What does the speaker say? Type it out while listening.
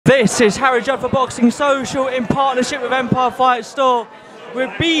This is Harry Judd for Boxing Social in partnership with Empire Fight Store. We're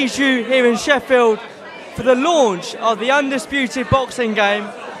at Bijou here in Sheffield for the launch of the Undisputed boxing game.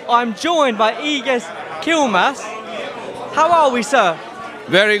 I'm joined by Egis Kilmas. How are we, sir?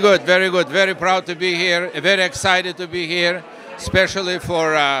 Very good, very good. Very proud to be here. Very excited to be here, especially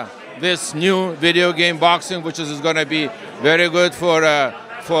for this new video game boxing, which is going to be very good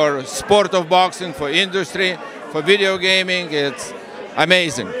for sport of boxing, for industry, for video gaming. It's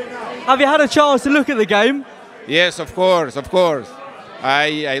amazing. Have you had a chance to look at the game? Yes, of course, of course.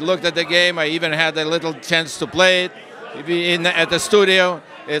 I looked at the game. I even had a little chance to play it at the studio.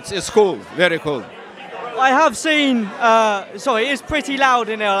 It's cool, very cool. I have seen, sorry, it's pretty loud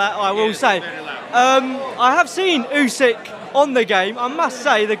in there, I will say. Very loud. I have seen Usyk on the game. I must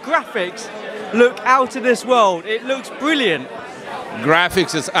say the graphics look out of this world. It looks brilliant.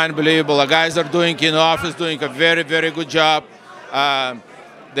 Graphics is unbelievable. The guys are doing in office, doing a very, very good job.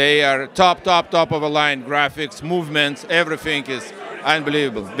 They are top of the line. Graphics, movements, everything is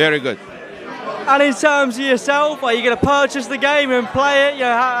unbelievable. Very good. And in terms of yourself, are you going to purchase the game and play it? You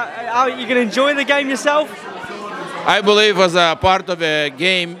know, how are you going to enjoy the game yourself? I believe as a part of a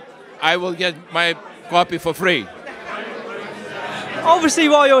game, I will get my copy for free. Obviously,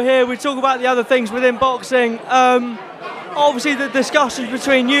 while you're here, we talk about the other things within boxing. Obviously, the discussions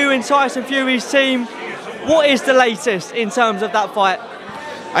between you and Tyson Fury's team. What is the latest in terms of that fight?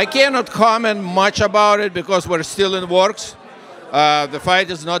 I cannot comment much about it because we're still in works. The fight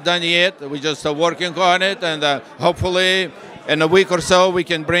is not done yet. We're just working on it, and hopefully in a week or so we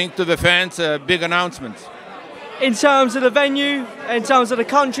can bring to the fans a big announcement. In terms of the venue, in terms of the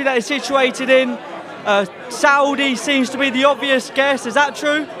country that it's situated in, Saudi seems to be the obvious guess. Is that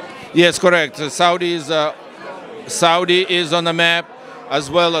true? Yes, correct. Saudi is on the map, as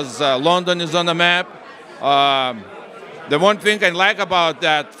well as London is on the map. The one thing I like about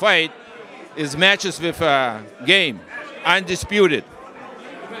that fight is matches with game. Undisputed.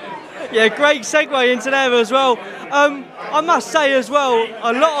 Yeah, great segue into there as well. I must say as well,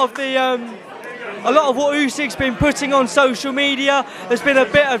 a lot of what Usyk's been putting on social media, there's been a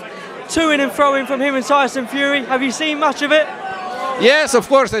bit of to-ing and fro-ing from him and Tyson Fury. Have you seen much of it? Yes, of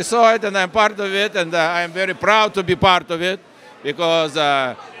course I saw it, and I'm part of it, and I'm very proud to be part of it, because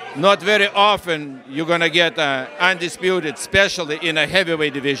not very often you're going to get Undisputed, especially in a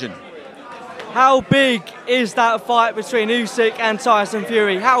heavyweight division. How big is that fight between Usyk and Tyson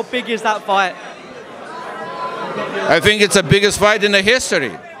Fury? How big is that fight? I think it's the biggest fight in the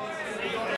history.